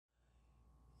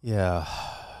Yeah,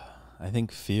 I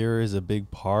think fear is a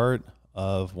big part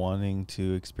of wanting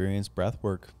to experience breath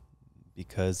work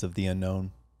because of the unknown.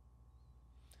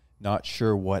 Not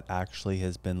sure what actually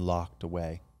has been locked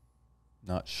away.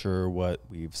 Not sure what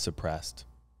we've suppressed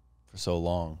for so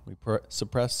long. We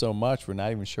suppress so much, we're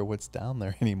not even sure what's down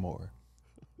there anymore.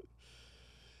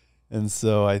 And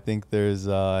so I think there's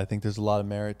a lot of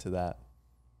merit to that.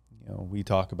 We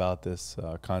talk about this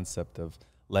concept of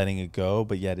letting it go,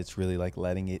 but yet it's really like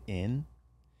letting it in.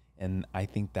 And I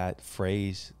think that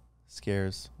phrase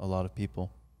scares a lot of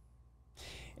people.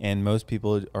 And most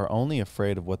people are only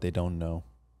afraid of what they don't know.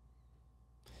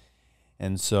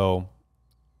 And so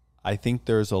I think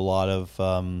there's a lot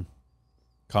of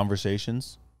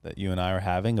conversations that you and I are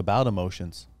having about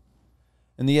emotions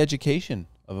and the education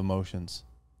of emotions.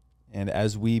 And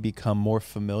as we become more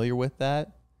familiar with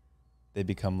that, they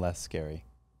become less scary.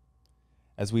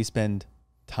 As we spend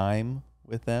time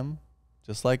with them,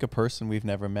 just like a person we've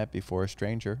never met before, a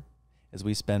stranger, as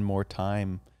we spend more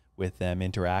time with them,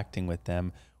 interacting with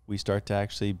them, we start to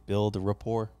actually build a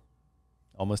rapport,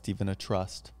 almost even a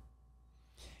trust.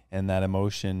 And that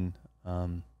emotion,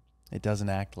 it doesn't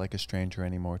act like a stranger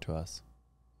anymore to us.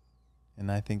 And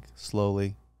I think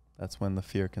slowly, that's when the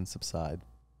fear can subside.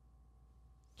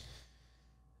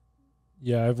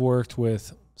 Yeah, I've worked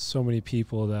with so many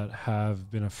people that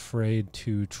have been afraid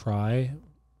to try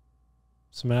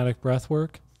somatic breath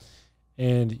work,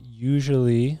 and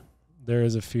usually there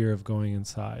is a fear of going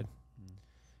inside.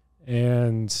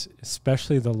 And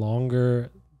especially the longer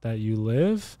that you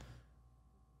live,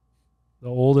 the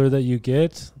older that you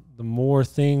get, the more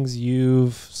things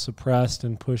you've suppressed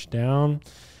and pushed down,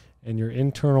 and your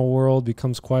internal world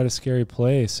becomes quite a scary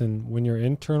place. And when your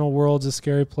internal world's a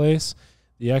scary place,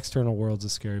 the external world's a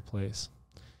scary place.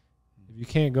 If you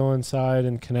can't go inside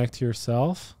and connect to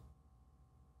yourself,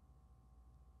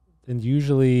 then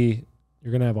usually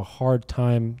you're going to have a hard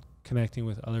time connecting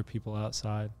with other people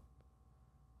outside.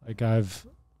 Like I've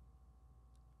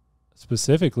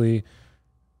specifically,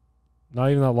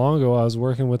 not even that long ago, I was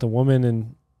working with a woman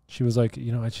and she was like,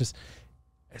 it's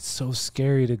so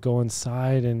scary to go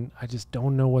inside and I just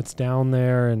don't know what's down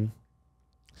there. And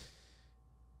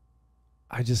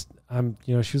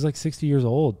she was like 60 years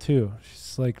old too.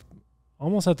 She's like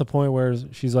almost at the point where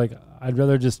she's like, I'd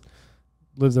rather just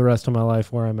live the rest of my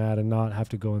life where I'm at and not have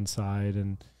to go inside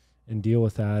and deal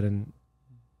with that. And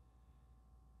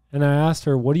I asked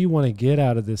her, what do you want to get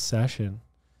out of this session?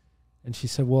 And she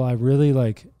said, well, I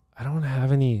don't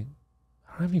have any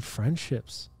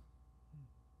friendships.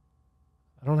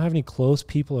 I don't have any close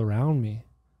people around me.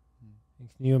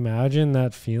 Can you imagine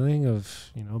that feeling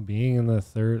of, being in the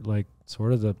third,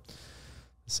 sort of the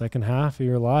second half of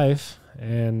your life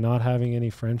and not having any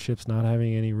friendships, not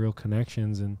having any real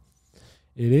connections? And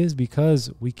it is because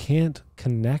we can't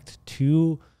connect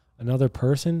to another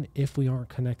person if we aren't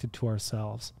connected to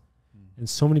ourselves. And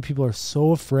so many people are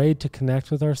so afraid to connect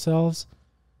with ourselves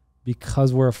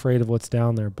because we're afraid of what's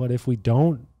down there. But if we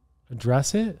don't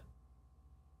address it,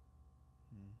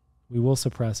 we will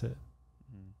suppress it.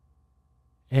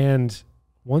 And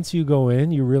once you go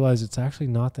in, you realize it's actually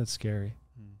not that scary.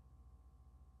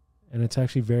 And it's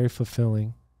actually very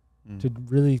fulfilling to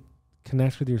really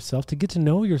connect with yourself, to get to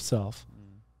know yourself.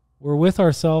 We're with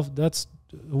ourselves. That's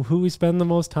who we spend the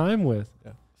most time with.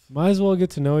 Yeah. Might as well get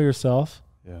to know yourself.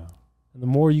 Yeah. And the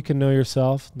more you can know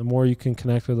yourself, the more you can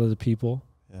connect with other people.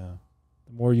 Yeah.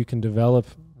 The more you can develop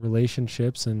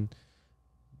relationships, and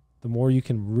the more you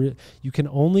can you can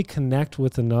only connect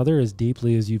with another as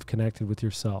deeply as you've connected with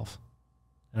yourself.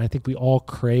 And I think we all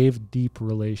crave deep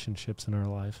relationships in our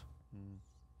life.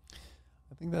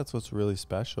 I think that's what's really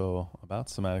special about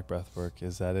somatic breath work,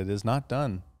 is that it is not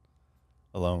done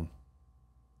alone.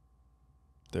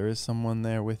 There is someone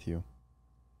there with you.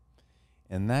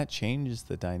 And that changes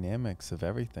the dynamics of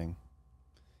everything.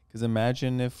 Because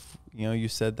imagine if, you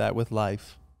said that with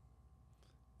life.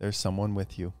 There's someone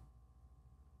with you.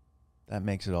 That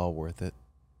makes it all worth it.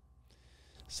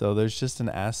 So there's just an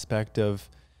aspect of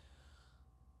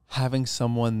having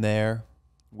someone there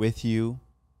with you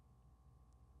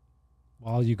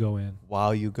while you go in.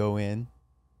 I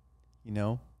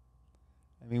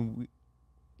mean,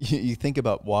 you think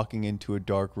about walking into a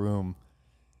dark room,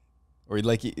 or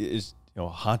like it's a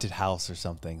haunted house or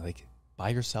something, like by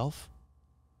yourself,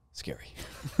 scary.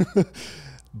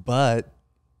 But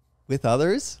with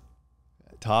others,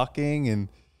 talking and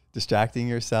distracting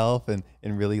yourself and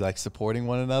really like supporting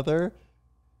one another,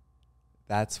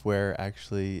 that's where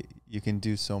actually you can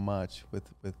do so much with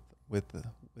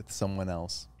someone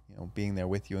else, being there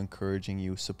with you, encouraging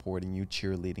you, supporting you,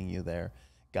 cheerleading you there,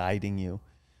 guiding you.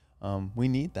 We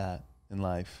need that in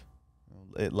life.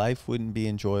 Life wouldn't be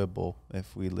enjoyable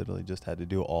if we literally just had to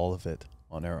do all of it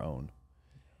on our own.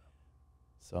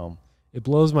 So it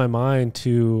blows my mind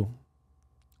to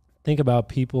think about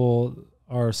people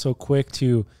are so quick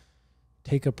to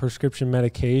take a prescription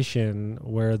medication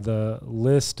where the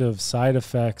list of side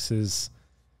effects is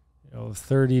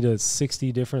 30 to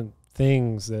 60 different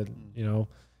things that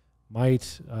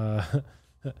might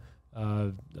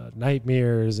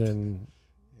nightmares and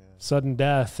sudden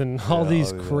death and all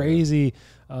these crazy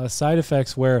side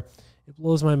effects, where it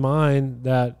blows my mind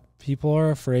that people are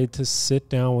afraid to sit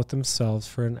down with themselves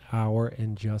for an hour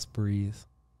and just breathe.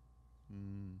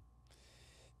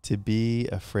 To be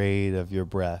afraid of your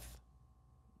breath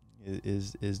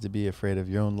is to be afraid of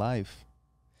your own life.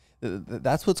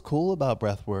 That's what's cool about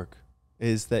breath work,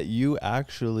 is that you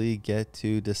actually get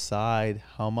to decide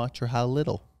how much or how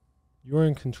little. You're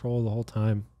in control the whole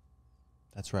time.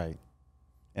 That's right.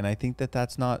 And I think that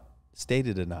that's not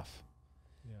stated enough.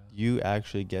 Yeah. You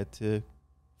actually get to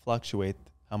fluctuate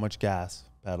how much gas,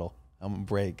 pedal, how much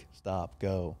brake, stop,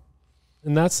 go.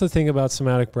 And that's the thing about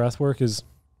somatic breath work, is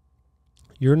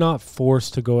you're not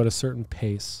forced to go at a certain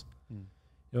pace.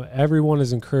 Everyone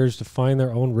is encouraged to find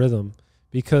their own rhythm,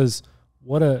 because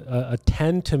what a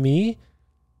 10 to me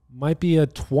might be a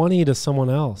 20 to someone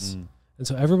else. And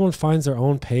so everyone finds their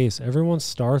own pace. Everyone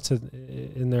starts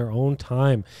in their own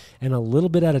time, and a little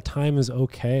bit at a time is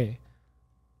okay.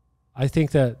 I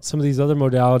think that some of these other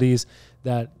modalities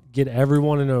that get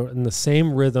everyone in the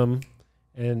same rhythm,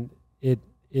 and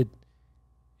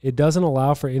it doesn't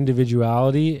allow for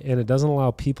individuality, and it doesn't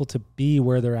allow people to be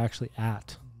where they're actually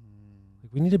at.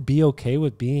 Like, we need to be okay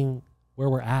with being where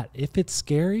we're at. If it's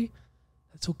scary,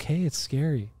 that's okay. It's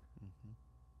scary.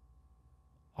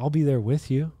 I'll be there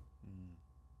with you.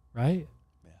 Right?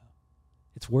 Yeah.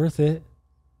 It's worth it.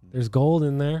 There's gold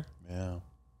in there. Yeah.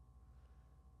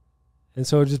 And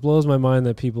so it just blows my mind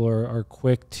that people are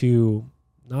quick to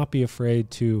not be afraid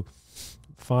to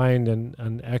find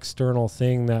an external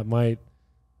thing that might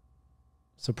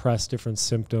suppress different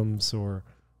symptoms, or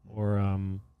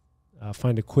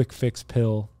find a quick fix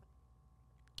pill,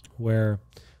 where,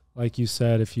 like you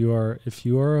said, if you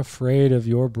are afraid of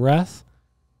your breath,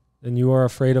 then you are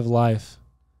afraid of life.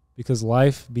 Because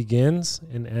life begins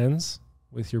and ends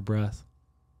with your breath.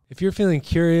 If you're feeling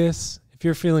curious, if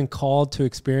you're feeling called to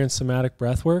experience somatic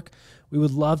breath work, we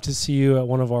would love to see you at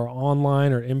one of our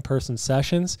online or in-person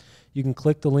sessions. You can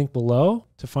click the link below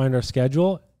to find our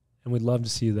schedule, and we'd love to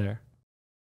see you there.